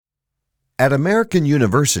At American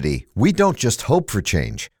University, we don't just hope for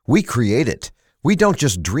change, we create it. We don't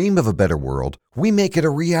just dream of a better world, we make it a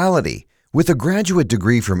reality. With a graduate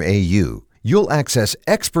degree from AU, you'll access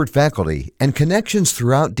expert faculty and connections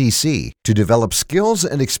throughout DC to develop skills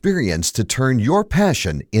and experience to turn your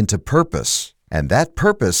passion into purpose. And that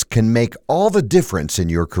purpose can make all the difference in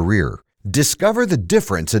your career. Discover the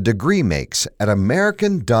difference a degree makes at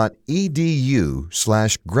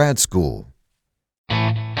american.edu/grad school.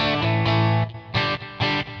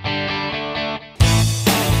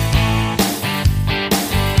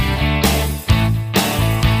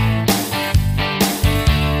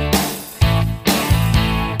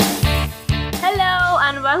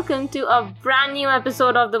 Welcome to a brand new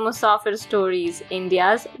episode of the Musafir Stories,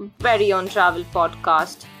 India's very own travel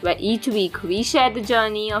podcast, where each week we share the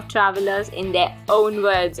journey of travelers in their own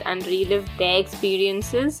words and relive their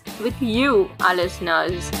experiences with you, our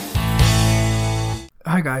listeners.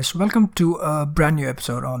 Hi guys, welcome to a brand new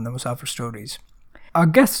episode on the Musafir Stories. Our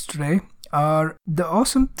guests today are the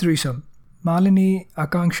awesome threesome, Malini,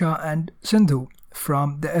 Akanksha and Sindhu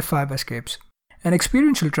from the F5 Escapes, an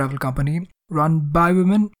experiential travel company run by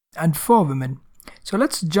women and for women. So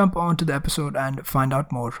let's jump on to the episode and find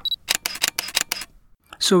out more.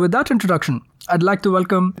 So with that introduction, I'd like to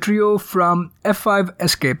welcome a trio from F5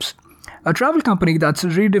 Escapes, a travel company that's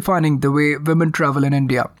redefining the way women travel in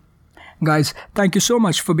India. Guys, thank you so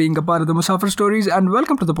much for being a part of the Musafir Stories and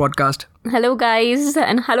welcome to the podcast. Hello guys,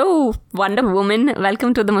 and hello Wonder Woman.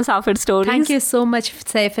 Welcome to the Musafir Stories. Thank you so much,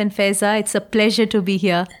 Saif and Faiza. It's a pleasure to be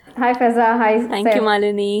here. Hi Faiza, hi Thank Saif. you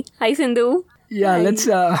Malini. Hi Sindhu. Yeah, let's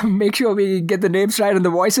make sure we get the names right and the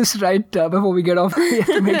voices right before we get off. We have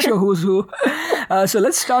to make sure who's who. So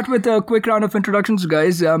let's start with a quick round of introductions,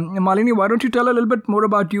 guys. Malini, why don't you tell a little bit more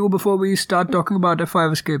about you before we start talking about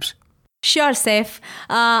F5 Escapes? Sure, Saif.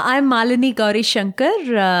 I'm Malini Gauri Shankar.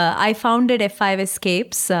 I founded F5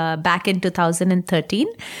 Escapes back in 2013.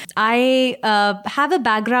 I have a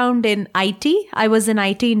background in IT. I was in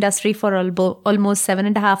IT industry for almost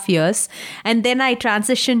 7.5 years. And then I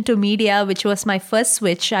transitioned to media, which was my first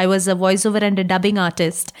switch. I was a voiceover and a dubbing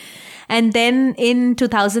artist. And then in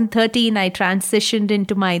 2013, I transitioned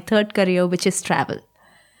into my third career, which is travel.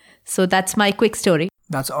 So that's my quick story.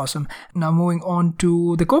 That's awesome. Now moving on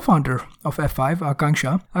to the co-founder of F5,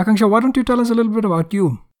 Akanksha. Akanksha, why don't you tell us a little bit about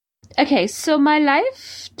you? Okay, so my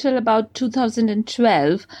life till about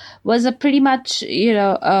 2012 was a pretty much,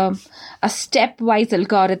 a stepwise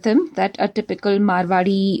algorithm that a typical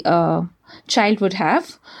Marwadi child would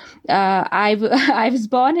have. I was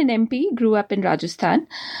born in MP, grew up in Rajasthan,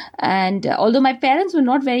 and although my parents were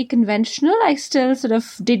not very conventional, I still sort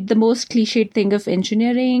of did the most cliched thing of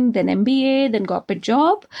engineering, then MBA, then corporate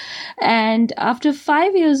job. And after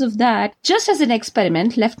 5 years of that, just as an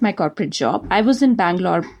experiment, left my corporate job. I was in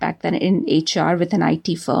Bangalore back then in HR with an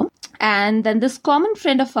IT firm. And then this common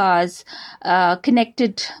friend of ours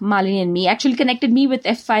connected Malini and me, actually connected me with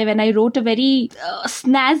F5, and I wrote a very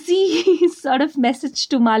snazzy sort of message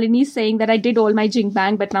to Malini saying that I did all my jing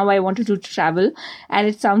bang, but now I wanted to travel and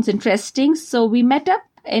it sounds interesting. So we met up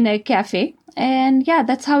in a cafe and yeah,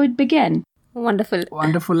 that's how it began. Wonderful.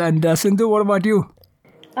 Wonderful. And Sindhu, what about you?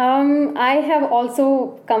 I have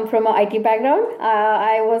also come from an IT background.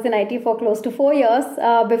 I was in IT for close to 4 years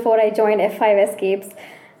before I joined F5 Escapes.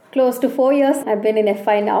 Close to 4 years. I've been in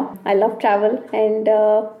F5 now. I love travel and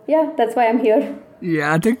that's why I'm here.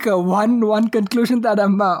 Yeah, I think one conclusion that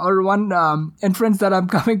one inference that I'm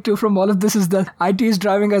coming to from all of this is that IT is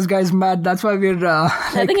driving us guys mad. That's why we're I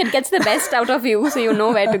think it gets the best out of you so you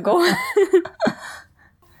know where to go.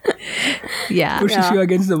 Pushes you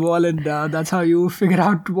against the wall, and that's how you figure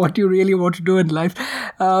out what you really want to do in life.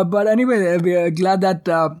 But anyway, we are glad that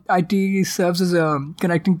IT serves as a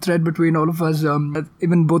connecting thread between all of us.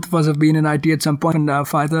 Even both of us have been in IT at some point, and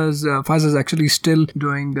Faiza's actually still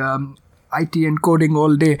doing IT and coding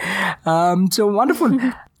all day. So wonderful.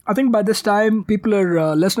 I think by this time,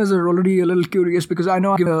 listeners are already a little curious because I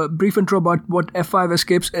know I give a brief intro about what F5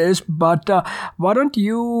 Escapes is, but why don't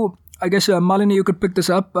you... I guess, Malini, you could pick this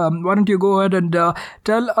up. Why don't you go ahead and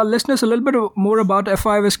tell our listeners a little bit more about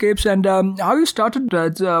F5 Escapes and how you started.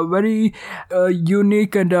 It's a very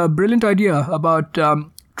unique and brilliant idea about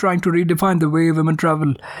trying to redefine the way women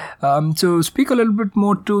travel. So speak a little bit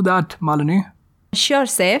more to that, Malini. Sure,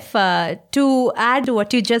 Saif. To add to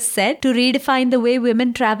what you just said, to redefine the way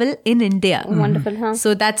women travel in India. Wonderful, huh?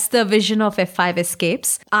 So that's the vision of F5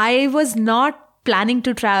 Escapes. I was not planning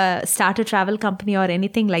to start a travel company or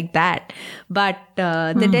anything like that. But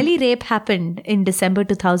the Delhi rape happened in December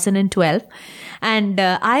 2012. And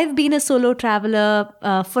I've been a solo traveler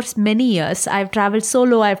for many years. I've traveled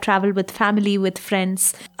solo. I've traveled with family, with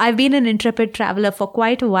friends. I've been an intrepid traveler for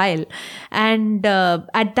quite a while. And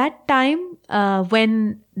at that time,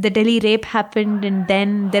 when the Delhi rape happened, and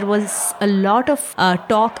then there was a lot of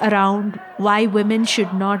talk around why women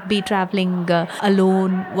should not be traveling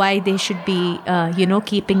alone, why they should be,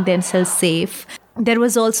 keeping themselves safe. There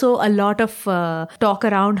was also a lot of talk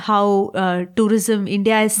around how tourism,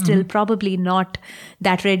 India is still probably not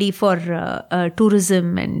that ready for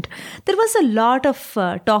tourism. And there was a lot of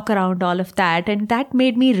talk around all of that. And that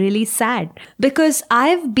made me really sad, because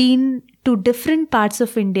I've been to different parts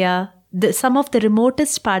of India, some of the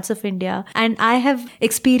remotest parts of India, and I have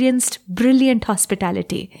experienced brilliant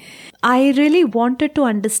hospitality. I really wanted to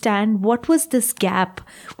understand what was this gap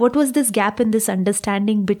in this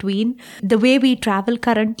understanding between the way we travel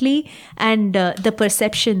currently and the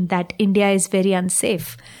perception that India is very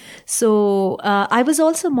unsafe. So I was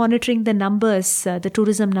also monitoring the numbers, the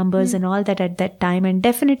tourism numbers and all that at that time, and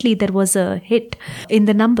definitely there was a hit in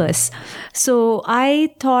the numbers. So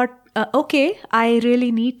I thought, okay, I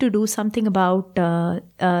really need to do something about,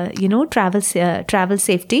 travel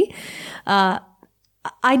safety.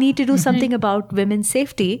 I need to do something about women's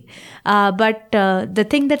safety. But the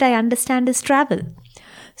thing that I understand is travel.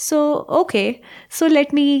 So, okay, so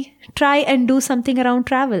let me try and do something around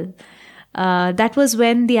travel. That was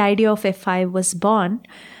when the idea of F5 was born.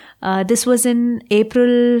 This was in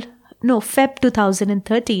Feb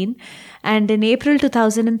 2013. And in April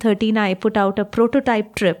 2013, I put out a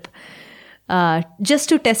prototype trip just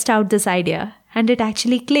to test out this idea. And it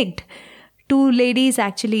actually clicked. 2 ladies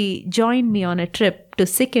actually joined me on a trip to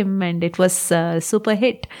Sikkim, and it was a super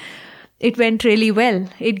hit. It went really well.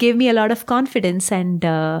 It gave me a lot of confidence. And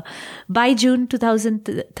by June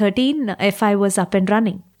 2013, FI was up and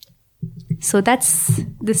running. So that's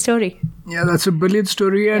the story. Yeah, that's a brilliant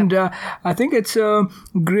story. And I think it's a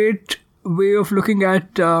great way of looking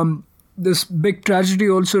at this big tragedy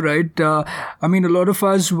also, right? I mean, a lot of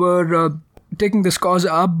us were taking this cause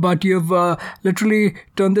up, but you've literally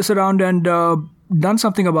turned this around and done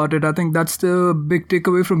something about it. I think that's the big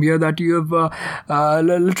takeaway from here, that you have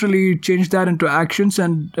literally changed that into actions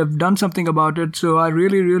and have done something about it. So I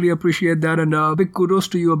really, really appreciate that, and big kudos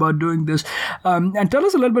to you about doing this. And tell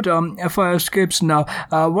us a little bit, FI Escapes now.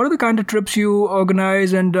 What are the kind of trips you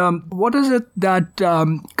organize, and what is it that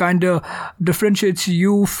kind of differentiates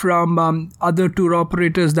you from other tour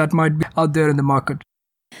operators that might be out there in the market?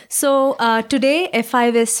 So today,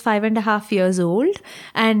 F5 is 5.5 years old,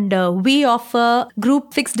 and we offer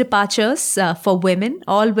group fixed departures for women,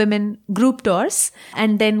 all women group tours,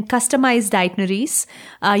 and then customized itineraries.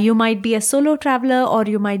 You might be a solo traveler, or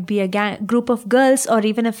you might be a group of girls, or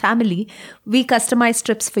even a family. We customize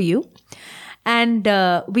trips for you. And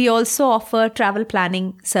we also offer travel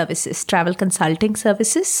planning services, travel consulting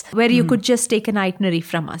services, where you could just take an itinerary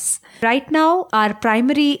from us. Right now, our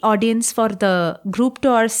primary audience for the group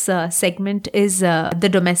tours segment is the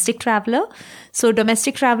domestic traveler. So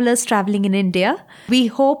domestic travelers traveling in India. We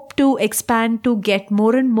hope to expand to get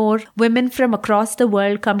more and more women from across the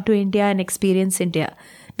world come to India and experience India,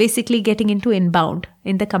 basically getting into inbound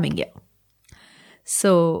in the coming year.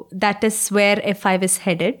 So that is where F5 is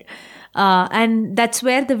headed. And that's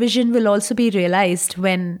where the vision will also be realized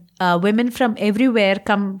when women from everywhere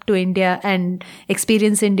come to India and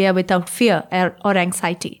experience India without fear or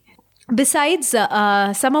anxiety. Besides,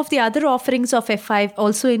 some of the other offerings of F5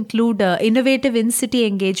 also include innovative in-city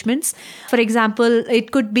engagements. For example,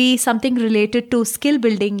 it could be something related to skill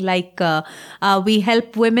building, like we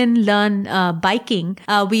help women learn biking.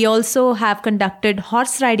 We also have conducted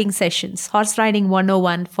horse riding sessions, horse riding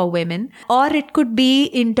 101 for women. Or it could be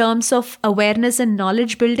in terms of awareness and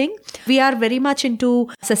knowledge building. We are very much into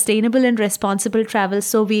sustainable and responsible travel,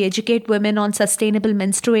 so we educate women on sustainable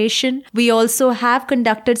menstruation. We also have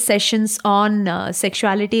conducted sessions on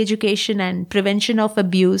sexuality education and prevention of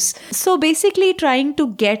abuse. So basically trying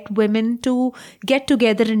to get women to get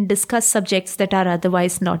together and discuss subjects that are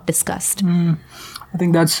otherwise not discussed. I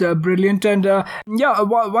think that's brilliant. And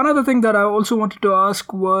one other thing that I also wanted to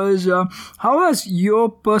ask was, how has your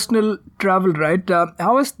personal travel, right?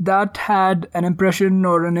 How has that had an impression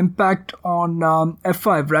or an impact on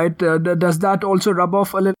F5, right? Does that also rub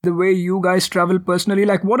off a little the way you guys travel personally?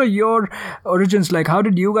 Like, what are your origins? Like, how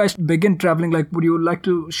did you guys begin traveling? Like, would you like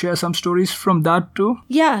to share some stories from that too?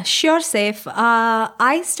 Yeah, sure, Saif.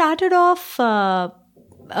 I started off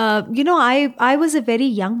I was a very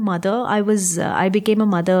young mother. I became a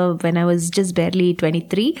mother when I was just barely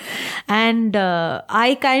 23. And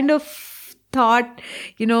I kind of thought,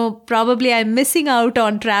 probably I'm missing out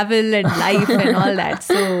on travel and life and all that.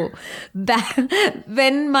 So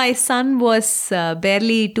when my son was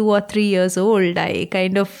barely 2 or 3 years old, I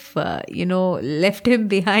kind of, left him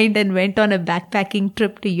behind and went on a backpacking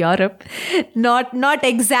trip to Europe. Not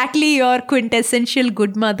exactly your quintessential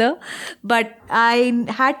good mother, but I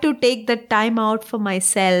had to take the time out for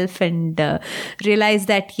myself and realize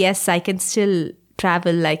that, yes, I can still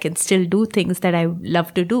travel. I can still do things that I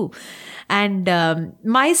love to do. And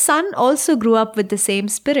my son also grew up with the same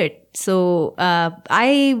spirit. So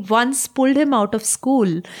I once pulled him out of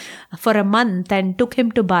school for a month and took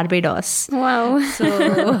him to Barbados. Wow. So,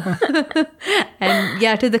 and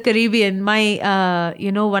yeah, to the Caribbean. My,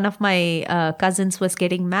 one of my cousins was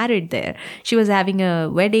getting married there. She was having her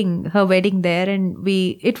wedding there, and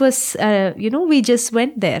we just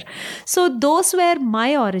went there. So those were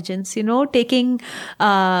my origins, taking,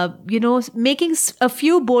 making a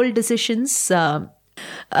few bold decisions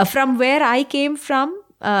from where I came from.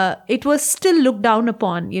 It was still looked down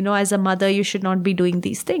upon, as a mother, you should not be doing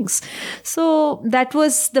these things. So that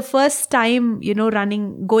was the first time,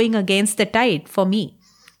 going against the tide for me.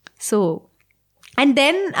 So, and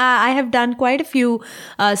then I have done quite a few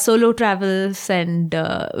solo travels and,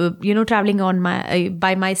 traveling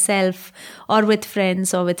by myself or with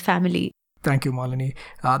friends or with family. Thank you, Malini.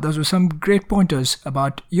 Those were some great pointers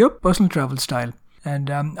about your personal travel style. And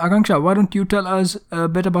Akanksha, why don't you tell us a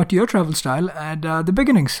bit about your travel style and the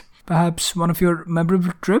beginnings? Perhaps one of your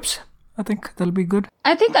memorable trips? I think that'll be good.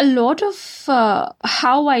 I think a lot of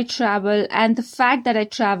how I travel and the fact that I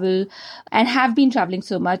travel and have been traveling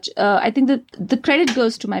so much, I think that the credit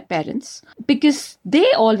goes to my parents because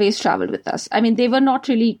they always traveled with us. I mean, they were not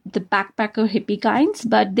really the backpacker hippie kinds,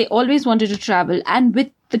 but they always wanted to travel and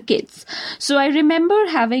with the kids. So I remember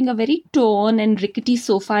having a very torn and rickety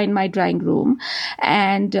sofa in my drawing room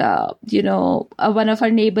and, one of our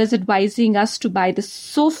neighbors advising us to buy the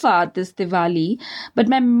sofa this Diwali. But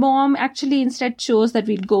my mom actually instead chose that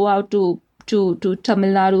we'd go out to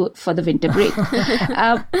Tamil Nadu for the winter break.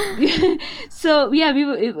 So yeah,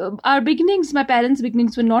 our beginnings, my parents'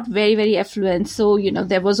 beginnings were not very, very affluent. So,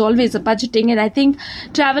 there was always a budgeting, and I think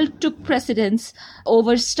travel took precedence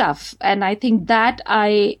over stuff. And I think that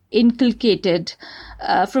I inculcated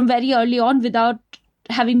from very early on without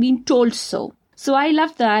having been told so. So I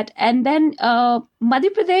love that. And then Madhya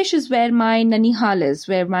Pradesh is where my Nanihal is,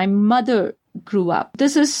 where my mother grew up.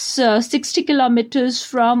 This is 60 kilometers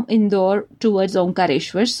from Indore towards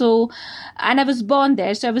Omkareshwar. So, and I was born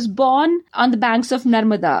there. So I was born on the banks of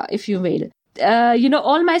Narmada, if you will.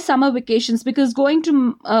 All my summer vacations, because going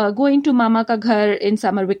to Mama ka ghar in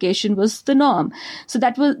summer vacation was the norm. So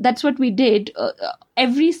that's what we did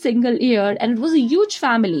every single year. And it was a huge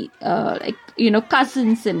family,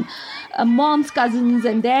 cousins and mom's cousins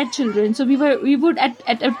and their children. So we would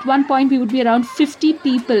at one point we would be around 50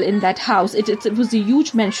 people in that house. It was a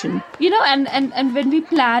huge mansion, and when we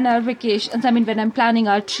plan our vacations, I mean, when I'm planning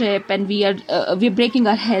our trip and we're breaking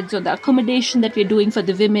our heads on the accommodation that we're doing for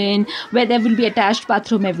the women, where there will be attached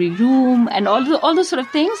bathroom every room and all those sort of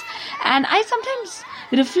things. And I sometimes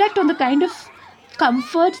reflect on the kind of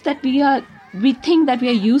comforts that we think that we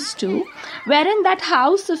are used to, where in that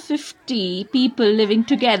house of 50 people living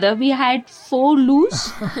together, we had 4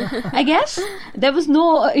 loos, I guess. There was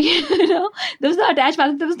no, there was no attached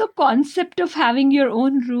bathroom. There was no concept of having your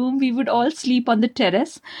own room. We would all sleep on the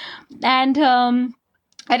terrace. And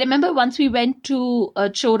I remember once we went to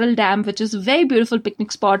Choral Dam, which is a very beautiful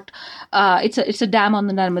picnic spot. It's a dam on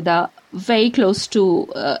the Narmada, very close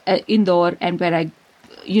to Indore, and where I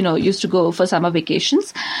used to go for summer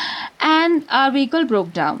vacations. And our vehicle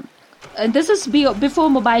broke down. This is before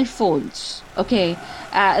mobile phones, okay?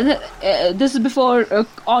 This is before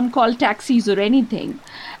on-call taxis or anything.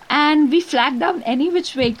 And we flagged down any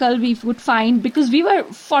which vehicle we would find, because we were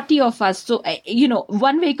 40 of us. So,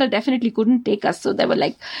 one vehicle definitely couldn't take us. So there were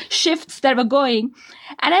like shifts that were going.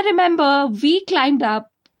 And I remember we climbed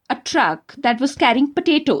up a truck that was carrying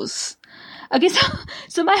potatoes. Okay,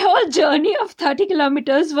 so my whole journey of 30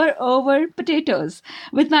 kilometers were over potatoes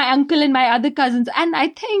with my uncle and my other cousins. And I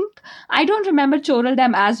think I don't remember Choral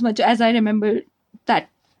Dam as much as I remember that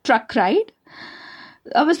truck ride.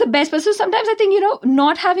 That was the best. But so sometimes I think,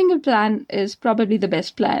 not having a plan is probably the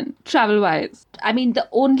best plan, travel-wise. I mean, the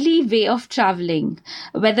only way of traveling,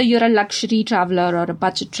 whether you're a luxury traveler or a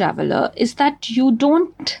budget traveler, is that you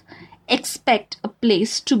don't expect a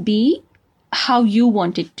place to be how you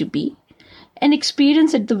want it to be, and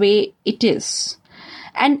experience it the way it is.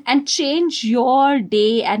 and change your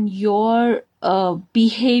day and your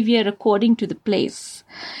behavior according to the place.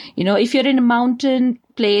 If you're in a mountain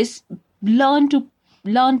place, learn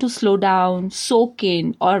to slow down, soak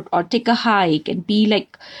in, or take a hike and be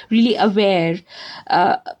like really aware.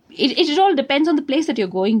 It all depends on the place that you're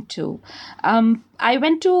going to. I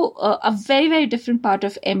went to a very, very different part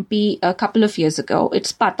of MP a couple of years ago.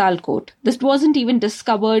 It's Patalkot. This wasn't even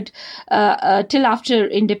discovered till after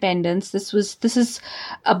independence. This is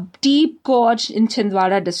a deep gorge in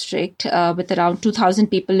Chhindwara district with around 2,000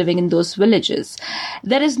 people living in those villages.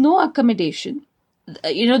 There is no accommodation.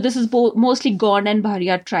 This is mostly Gond and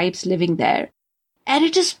Bharia tribes living there. And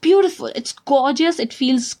it is beautiful. It's gorgeous. It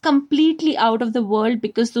feels completely out of the world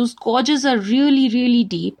because those gorges are really, really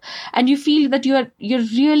deep. And you feel that you're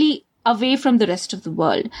really away from the rest of the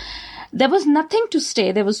world. There was nothing to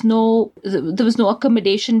stay. There was no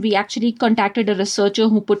accommodation. We actually contacted a researcher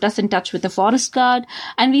who put us in touch with a forest guard,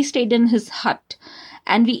 and we stayed in his hut.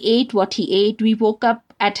 And we ate what he ate. We woke up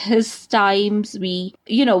at his times.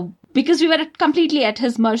 Because we were completely at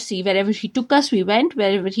his mercy. Wherever he took us, we went.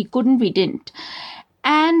 Wherever he couldn't, we didn't.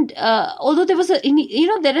 And although there was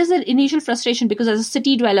there is an initial frustration because as a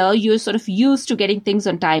city dweller, you're sort of used to getting things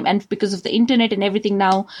on time. And because of the internet and everything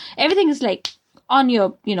now, everything is like on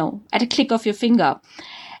your, at a click of your finger.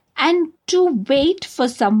 And to wait for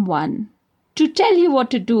someone to tell you what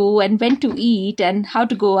to do and when to eat and how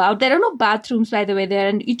to go out. There are no bathrooms, by the way, there.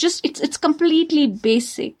 And it's completely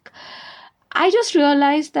basic. I just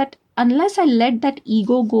realized that unless I let that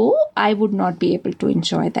ego go, I would not be able to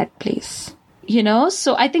enjoy that place.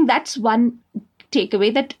 So I think that's one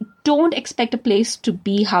takeaway, that don't expect a place to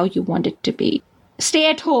be how you want it to be. Stay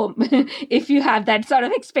at home if you have that sort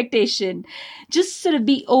of expectation. Just sort of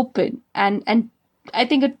be open. And I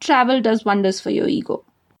think a travel does wonders for your ego.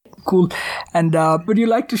 Cool. And would you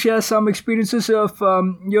like to share some experiences of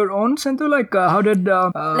your own, Sindhu? Like how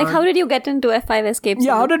did you get into F5 Escapes?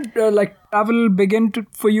 Yeah, how did travel begin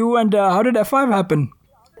for you, and how did F5 happen?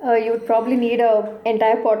 You would probably need an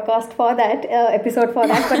entire podcast for that, episode for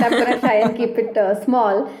that, but I'm going to try and keep it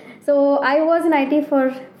small. So I was in IT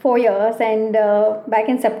for 4 years, and back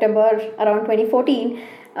in September around 2014,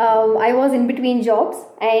 I was in between jobs,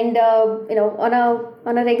 and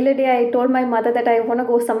on a regular day, I told my mother that I want to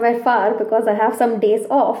go somewhere far because I have some days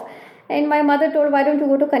off, and my mother told, why don't you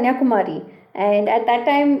go to Kanyakumari? And at that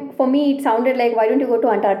time, for me, it sounded like, why don't you go to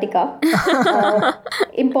Antarctica?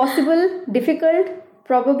 Impossible, difficult,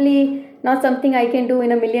 probably not something I can do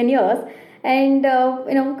in a million years. And,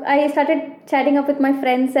 I started chatting up with my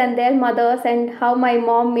friends and their mothers and how my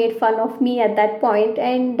mom made fun of me at that point.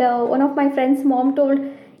 And one of my friends' mom told,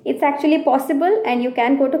 it's actually possible and you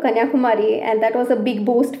can go to Kanyakumari. And that was a big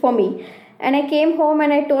boost for me. And I came home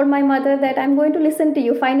and I told my mother that I'm going to listen to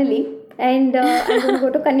you finally. And I'm going to go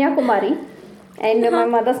to Kanyakumari. And my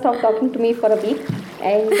mother stopped talking to me for a week.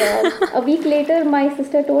 And a week later, my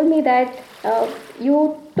sister told me that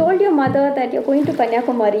you told your mother that you're going to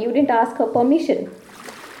Kanyakumari. You didn't ask her permission.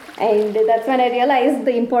 And that's when I realized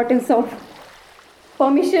the importance of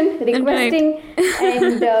permission, requesting,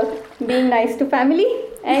 and being nice to family.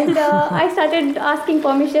 And I started asking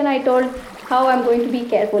permission. I told how I'm going to be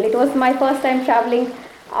careful. It was my first time traveling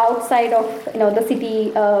outside of the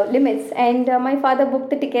city limits, and my father booked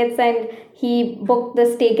the tickets and he booked the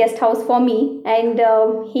stay guest house for me, and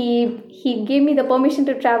he gave me the permission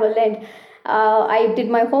to travel. And I did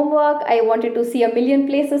my homework. I wanted to see a million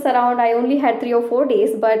places around. I only had 3 or 4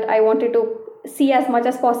 days, but I wanted to see as much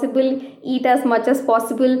as possible, eat as much as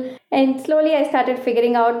possible. And slowly I started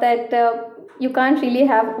figuring out that you can't really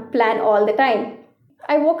have a plan all the time.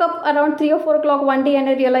 I woke up around 3 or 4 o'clock one day and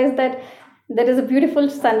I realized that there is a beautiful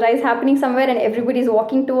sunrise happening somewhere and everybody's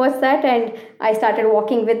walking towards that, and I started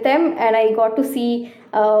walking with them, and I got to see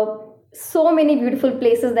so many beautiful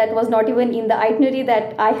places that was not even in the itinerary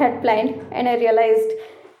that I had planned. And I realized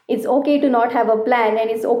it's okay to not have a plan, and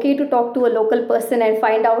it's okay to talk to a local person and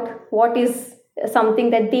find out what is something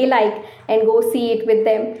that they like and go see it with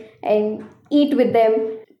them and eat with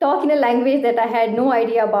them, talk in a language that I had no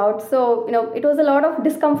idea about. So, it was a lot of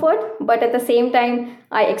discomfort, but at the same time,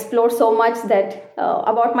 I explored so much that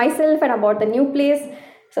about myself and about the new place.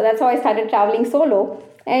 So that's how I started traveling solo.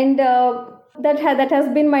 And that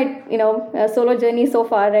has been my, solo journey so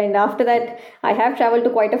far. And after that, I have traveled to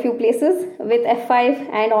quite a few places with F5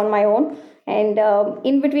 and on my own. And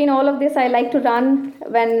in between all of this, I like to run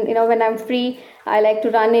when I'm free. I like to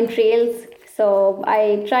run in trails. So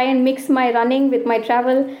I try and mix my running with my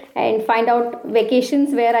travel and find out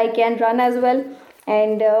vacations where I can run as well.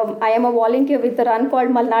 And I am a volunteer with the run called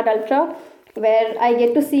Malnad Ultra, where I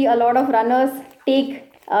get to see a lot of runners take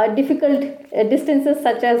difficult distances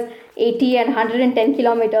such as 80 and 110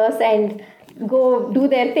 kilometers and go do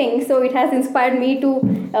their thing. So it has inspired me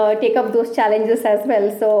to take up those challenges as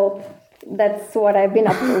well. So that's what I've been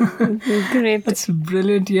up to. Great. That's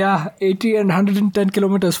brilliant. Yeah, 80 and 110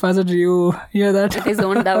 kilometers. Fazad, you hear that? It is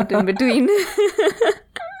zoned out in between.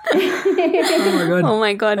 Oh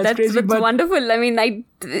my god, that's crazy, but wonderful. I mean,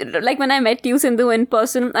 like when I met you, Sindhu, in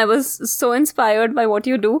person, I was so inspired by what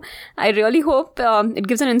you do. I really hope it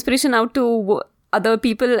gives an inspiration out to other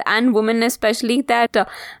people and women especially, that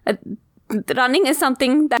running is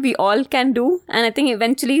something that we all can do, and I think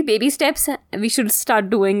eventually baby steps we should start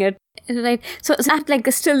doing it. Right. So I have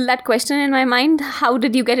like still that question in my mind. How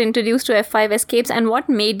did you get introduced to F5 Escapes, and what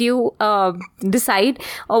made you decide,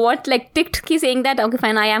 or what like ticked key saying that, okay,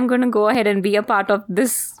 fine, I am going to go ahead and be a part of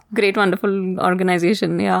this great, wonderful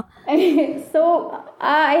organization? Yeah. So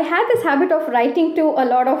I had this habit of writing to a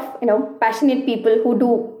lot of, passionate people who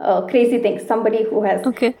do crazy things. Somebody who has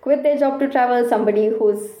quit their job to travel, somebody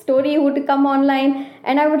whose story would come online.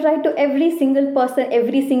 And I would write to every single person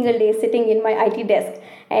every single day sitting in my IT desk.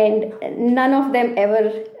 And none of them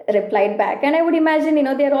ever replied back. And I would imagine,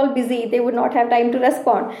 they're all busy. They would not have time to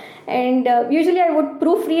respond. And usually I would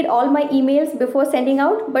proofread all my emails before sending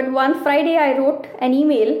out. But one Friday I wrote an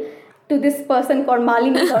email to this person called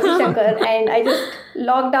Malini Shankar, and I just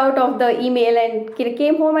logged out of the email and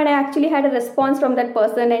came home, and I actually had a response from that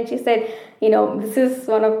person, and she said, this is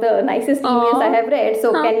one of the nicest emails I have read,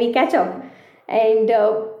 so can we catch up? And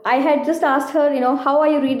I had just asked her, how are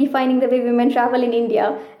you redefining the way women travel in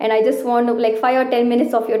India? And I just want 5 or 10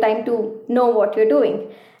 minutes of your time to know what you're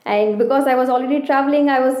doing. And because I was already traveling,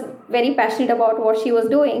 I was very passionate about what she was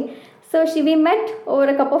doing. So we met over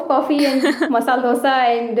a cup of coffee and masala dosa,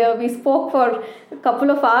 and we spoke for a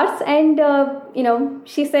couple of hours. And,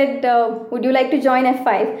 she said, would you like to join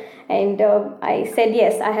F5? And I said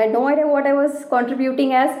yes. I had no idea what I was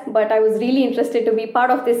contributing as, but I was really interested to be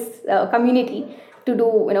part of this community to do,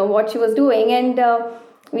 what she was doing. And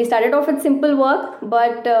we started off with simple work,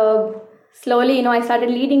 but slowly, I started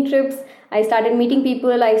leading trips. I started meeting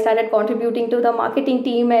people, I started contributing to the marketing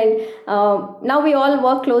team, and now we all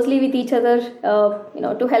work closely with each other,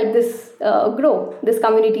 to help this grow. This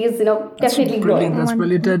community is, definitely growing. That's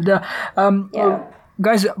brilliant.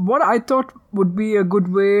 Guys, what I thought would be a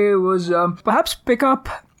good way was perhaps pick up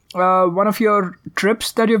one of your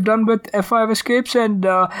trips that you've done with F5 Escapes, and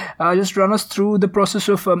just run us through the process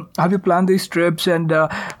of how you plan these trips, and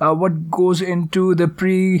what goes into the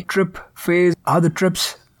pre-trip phase, how the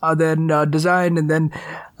trips are then designed, and then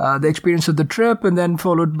the experience of the trip, and then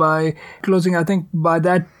followed by closing. I think by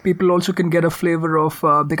that people also can get a flavor of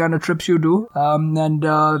the kind of trips you do, and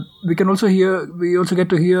we also get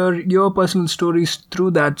to hear your personal stories through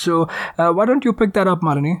that. So why don't you pick that up,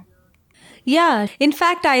 Malini? Yeah, in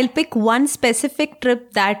fact, I'll pick one specific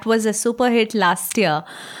trip that was a super hit last year.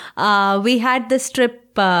 We had this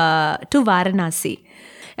trip to Varanasi.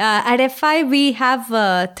 At F5, we have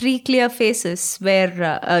 3 clear phases where,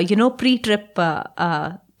 pre-trip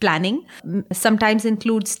planning sometimes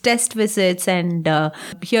includes test visits and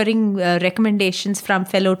hearing recommendations from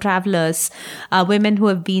fellow travelers, women who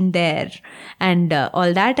have been there, and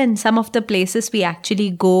all that. And some of the places we actually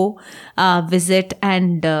go visit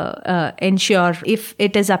and ensure if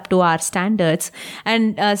it is up to our standards.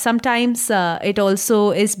 And sometimes it also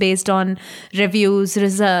is based on reviews,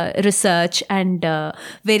 research, and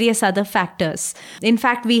various other factors. In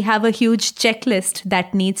fact, we have a huge checklist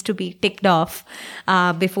that needs to be ticked off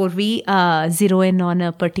before we zero in on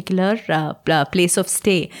a particular place of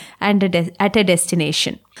stay and at a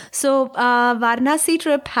destination. So Varanasi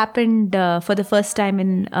trip happened for the first time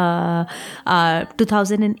in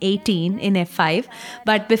 2018 in F5.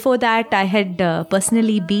 But before that, I had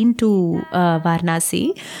personally been to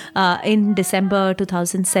Varanasi in December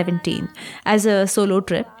 2017 as a solo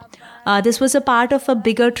trip. This was a part of a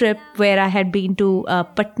bigger trip where I had been to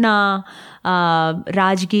Patna,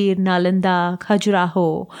 Rajgir, Nalanda,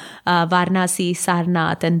 Khajuraho, Varanasi,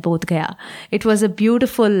 Sarnath, and Bodh Gaya. It was a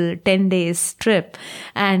beautiful 10 days trip,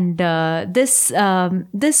 and this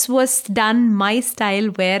was done my style,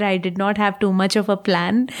 where I did not have too much of a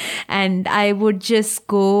plan, and I would just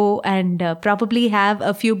go and probably have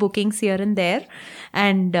a few bookings here and there,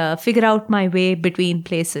 and figure out my way between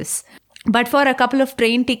places. But for a couple of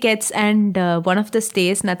train tickets and one of the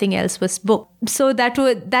stays, nothing else was booked. So that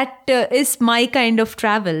is my kind of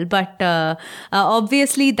travel. But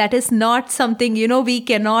obviously, that is not something, we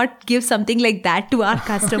cannot give something like that to our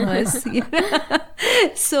customers.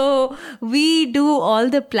 So we do all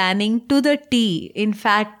the planning to the T. In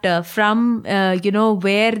fact, from,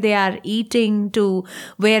 where they are eating to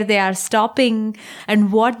where they are stopping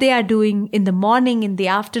and what they are doing in the morning, in the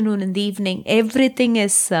afternoon, in the evening, everything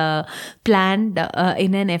is planned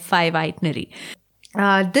in an F5 itinerary.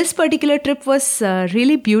 This particular trip was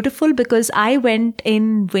really beautiful because I went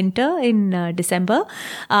in winter in December,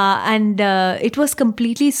 and it was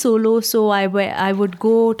completely solo. So I would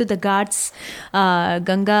go to the ghats,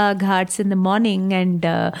 Ganga ghats in the morning, and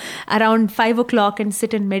around 5 o'clock and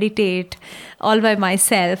sit and meditate all by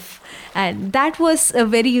myself. And that was a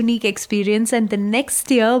very unique experience. And the next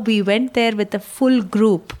year we went there with a full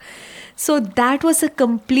group. So that was a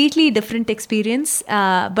completely different experience,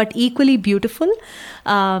 but equally beautiful.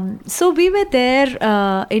 So we were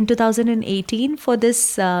there in 2018 for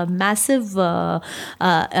this massive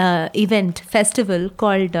event, festival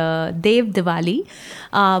called Dev Diwali,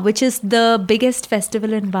 which is the biggest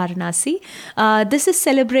festival in Varanasi. This is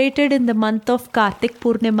celebrated in the month of Kartik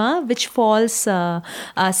Purnima, which falls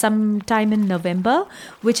sometime in November,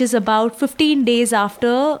 which is about 15 days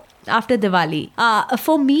after Diwali.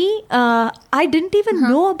 For me, I didn't even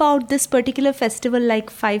know about this particular festival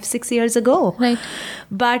like 5-6 years ago. Right.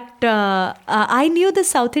 But I knew the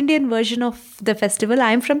South Indian version of the festival.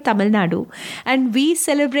 I am from Tamil Nadu, and we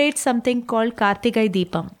celebrate something called Kartigai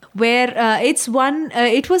Deepam, where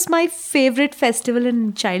it was my favorite festival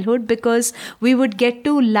in childhood because we would get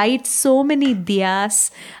to light so many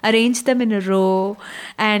diyas, arrange them in a row,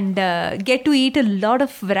 and get to eat a lot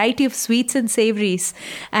of variety of sweets and savories.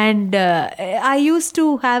 And I used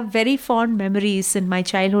to have very fond memories in my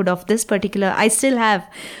childhood of this particular. I still have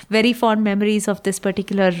very fond memories of this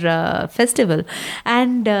particular festival.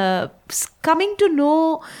 And coming to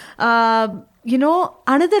know,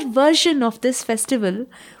 another version of this festival,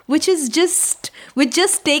 which just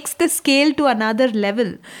takes the scale to another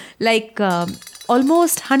level. Like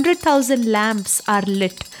almost 100,000 lamps are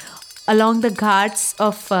lit along the ghats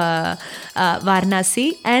of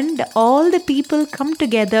Varanasi, and all the people come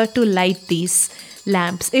together to light these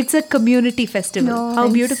lamps. It's a community festival. Nice. How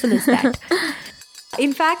beautiful is that?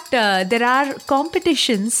 In fact, there are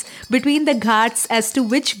competitions between the ghats as to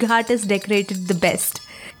which ghat is decorated the best.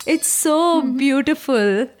 It's so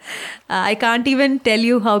beautiful. I can't even tell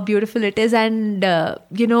you how beautiful it is. And,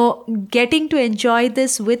 getting to enjoy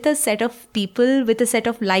this with a set of people, with a set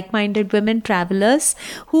of like-minded women travelers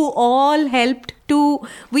who all helped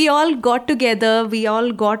we all got together, we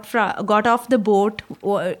all got off the boat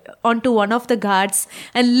onto one of the ghats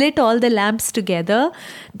and lit all the lamps together.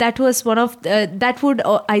 That was that would,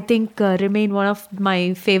 I think, remain one of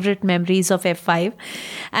my favorite memories of F5.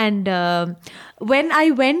 And when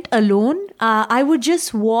I went alone, I would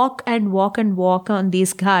just walk on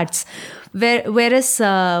these ghats. Whereas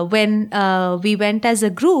when we went as a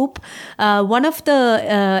group, one of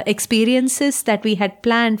the experiences that we had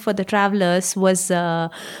planned for the travelers was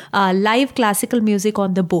live classical music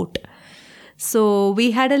on the boat. So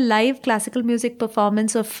we had a live classical music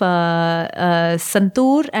performance of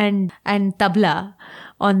santoor and tabla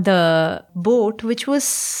on the boat, which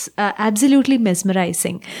was absolutely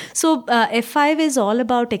mesmerizing. So F5 is all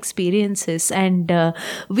about experiences, and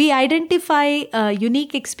we identify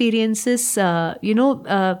unique experiences,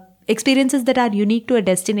 experiences that are unique to a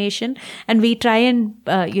destination, and we try and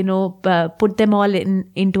put them all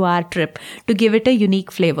into our trip to give it a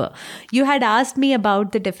unique flavor. You had asked me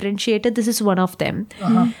about the differentiator. This is one of them.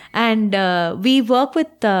 And we work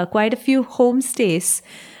with quite a few homestays.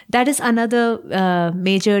 That is another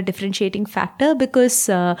major differentiating factor, because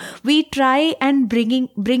we try and bring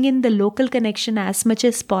in the local connection as much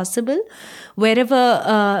as possible,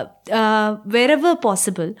 wherever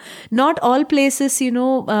possible. Not all places,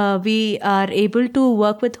 we are able to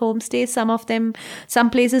work with homestays. Some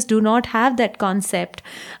places do not have that concept.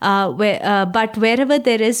 But wherever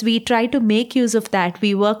there is, we try to make use of that.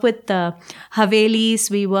 We work with Havelis,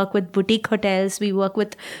 we work with boutique hotels, we work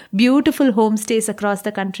with beautiful homestays across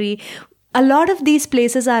the country. A lot of these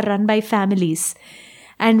places are run by families.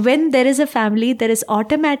 And when there is a family, there is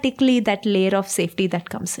automatically that layer of safety that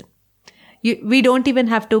comes in. We don't even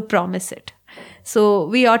have to promise it. So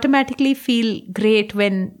we automatically feel great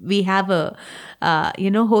when we have a,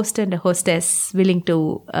 host and a hostess willing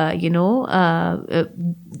to,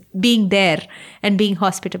 being there and being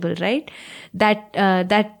hospitable, right?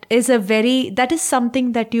 That is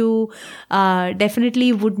something that you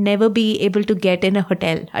definitely would never be able to get in a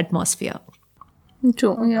hotel atmosphere.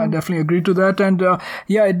 True, yeah. I definitely agree to that. And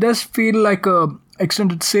it does feel like a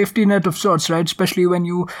extended safety net of sorts, right? Especially when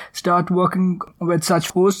you start working with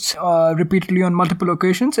such hosts repeatedly on multiple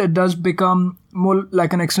occasions, it does become more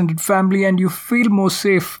like an extended family, and you feel more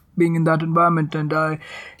safe being in that environment. And I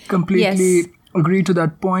completely agree to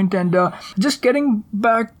that point. And just getting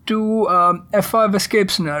back to F5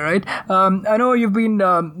 Escapes now, right? I know you've been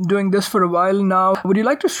doing this for a while now. Would you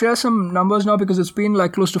like to share some numbers now? Because it's been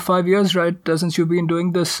like close to 5 years, right, since you've been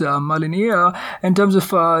doing this, Malini. In terms of,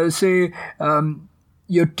 say,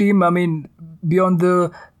 your team, I mean, beyond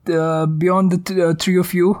the three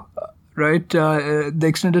of you, right? The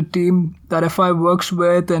extended team that F5 works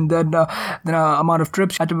with, and then the amount of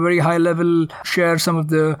trips at a very high level. Share some of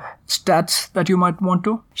the stats that you might want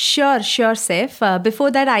to. Sure, Saif. Before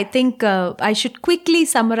that, I think I should quickly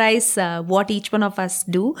summarize what each one of us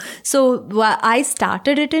do. So I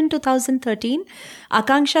started it in 2013.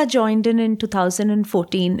 Akanksha joined in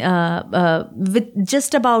 2014 with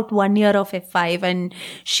just about 1 year of F5, and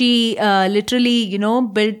she literally,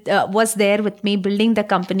 was there with me building the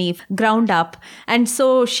company ground up. And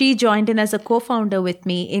so she joined in as a co-founder with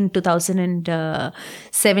me in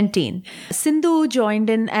 2017. Sindhu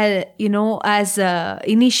joined in, as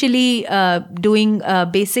initially doing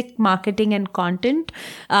basic marketing and content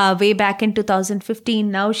way back in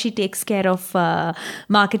 2015. Now she takes care of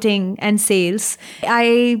marketing and sales.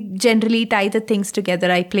 I generally tie the things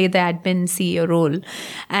together. I play the admin CEO role.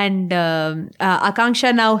 And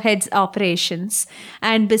Akanksha now heads operations.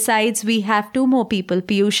 And besides, we have two more people,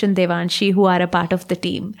 Piyush and Devanshi, who are a part of the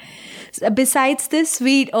team. Besides this,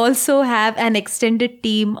 we also have an extended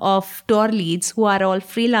team of tour leads who are all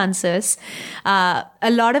freelancers. A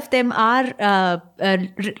lot of them are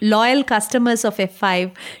loyal customers of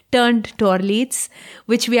F5 turned tour leads,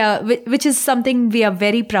 which is something we are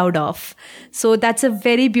very proud of. So that's a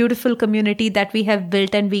very beautiful community that we have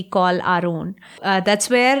built and we call our own. That's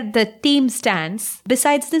where the team stands.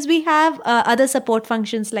 Besides this, we have other support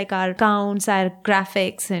functions like our accounts, our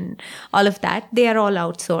graphics, and all of that. They are all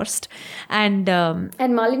outsourced. And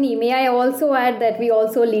Malini, may I also add that we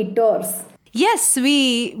also lead tours? Yes,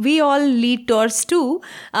 we all lead tours too.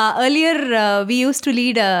 Earlier, we used to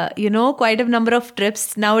lead, quite a number of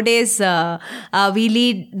trips. Nowadays, we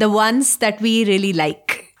lead the ones that we really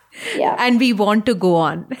like and we want to go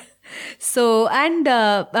on. So, and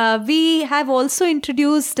we have also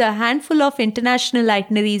introduced a handful of international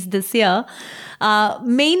itineraries this year,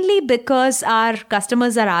 mainly because our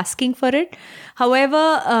customers are asking for it.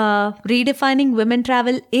 However, redefining women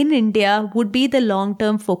travel in India would be the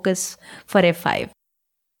long-term focus for F5.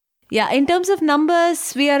 Yeah, in terms of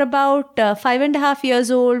numbers, we are about 5.5 years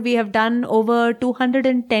old. We have done over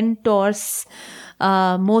 210 tours,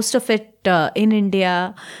 most of it in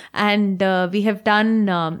India. And we have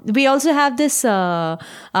done, we also have this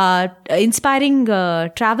inspiring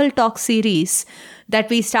travel talk series that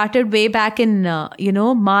we started way back in,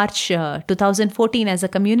 March 2014 as a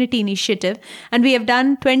community initiative. And we have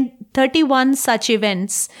done 31 such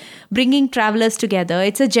events, bringing travelers together.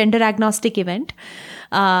 It's a gender agnostic event.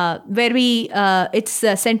 Where it's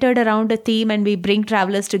centered around a theme, and we bring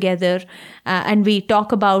travelers together and we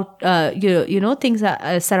talk about, things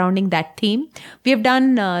surrounding that theme. We have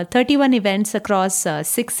done 31 events across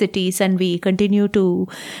 6 cities, and we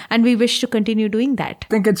wish to continue doing that.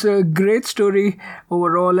 I think it's a great story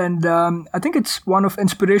overall, and I think it's one of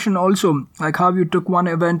inspiration also, like how you took one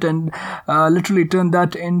event and literally turned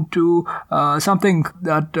that into something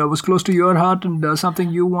that was close to your heart and something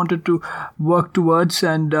you wanted to work towards.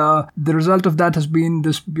 And the result of that has been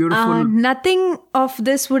this beautiful... Nothing of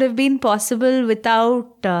this would have been possible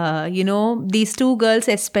without, these two girls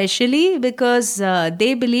especially, because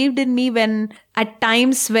they believed in me at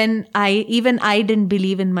times when I didn't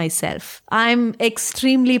believe in myself. I'm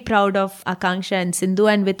extremely proud of Akanksha and Sindhu,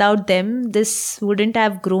 and without them, this wouldn't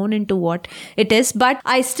have grown into what it is. But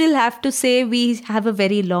I still have to say we have a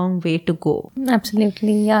very long way to go.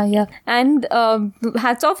 Absolutely, yeah. And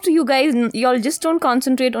hats off to you guys. Y'all just don't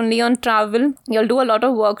concentrate only on travel. Y'all do a lot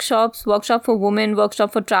of workshop for women,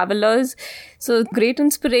 workshop for travelers. So great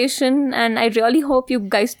inspiration, and I really hope you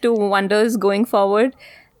guys do wonders going forward.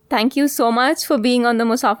 Thank you so much for being on the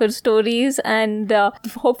Musafir Stories, and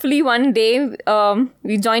hopefully one day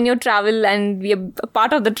we join your travel and we are a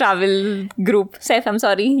part of the travel group. Saif, I'm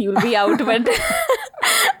sorry, you'll be out, but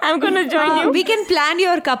I'm going to join you. We can plan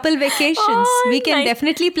your couple vacations. We can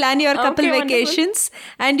definitely plan your couple vacations.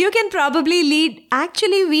 Wonderful. And you can probably lead.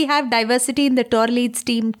 Actually, we have diversity in the tour leads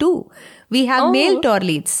team too. We have male tour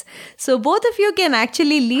leads. So both of you can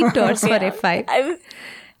actually lead tours for F5.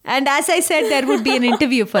 And as I said, there would be an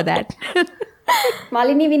interview for that.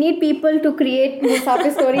 Malini, we need people to create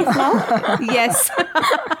Musafir stories now. Yes.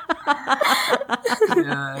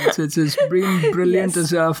 Yeah, it's been brilliant,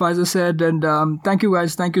 as Faiza said. And thank you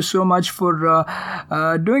guys. Thank you so much for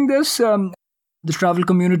doing this. The travel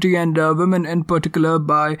community and women in particular,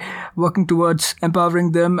 by working towards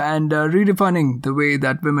empowering them and redefining the way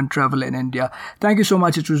that women travel in India. Thank you so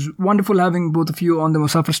much. It was wonderful having both of you on the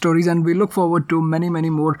Musafir Stories, and we look forward to many, many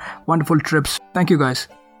more wonderful trips. Thank you guys.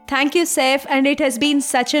 Thank you, Saif. And it has been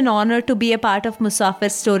such an honor to be a part of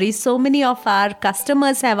Musafir Stories. So many of our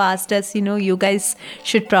customers have asked us, you guys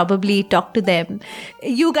should probably talk to them.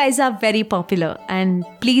 You guys are very popular, and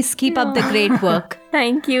please keep up the great work.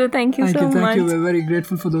 Thank you so much. Thank you. We're very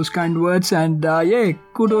grateful for those kind words. And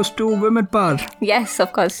kudos to Women Power. Yes,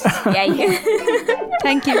 of course. Yay.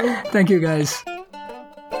 Thank you. Thank you, guys.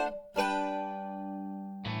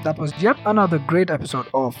 That was yet another great episode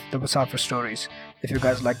of the Musafir Stories. If you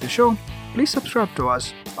guys like the show, please subscribe to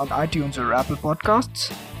us on iTunes or Apple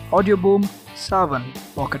Podcasts, Audioboom, Savan,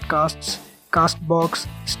 Pocket Casts, Castbox,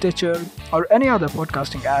 Stitcher, or any other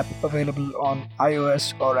podcasting app available on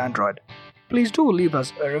iOS or Android. Please do leave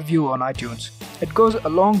us a review on iTunes. It goes a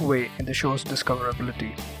long way in the show's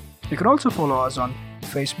discoverability. You can also follow us on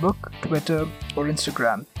Facebook, Twitter, or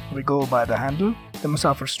Instagram. We go by the handle The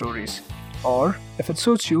Musafir Stories. Or, if it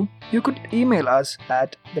suits you, you could email us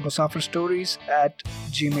at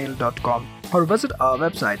themusafirstories@gmail.com or visit our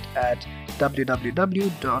website at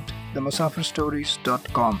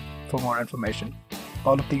www.themusafirstories.com for more information.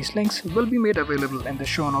 All of these links will be made available in the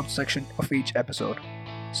show notes section of each episode.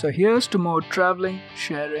 So here's to more traveling,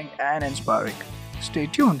 sharing, and inspiring. Stay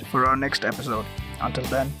tuned for our next episode. Until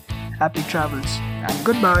then, happy travels and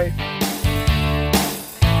goodbye.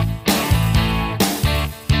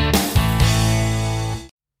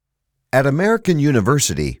 At American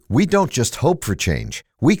University, we don't just hope for change,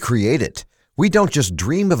 we create it. We don't just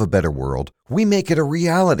dream of a better world, we make it a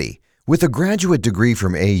reality. With a graduate degree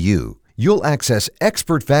from AU, you'll access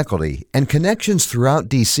expert faculty and connections throughout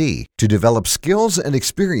DC to develop skills and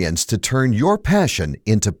experience to turn your passion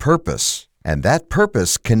into purpose. And that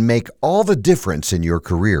purpose can make all the difference in your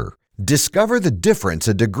career. Discover the difference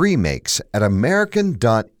a degree makes at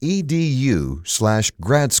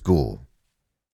american.edu/grad school.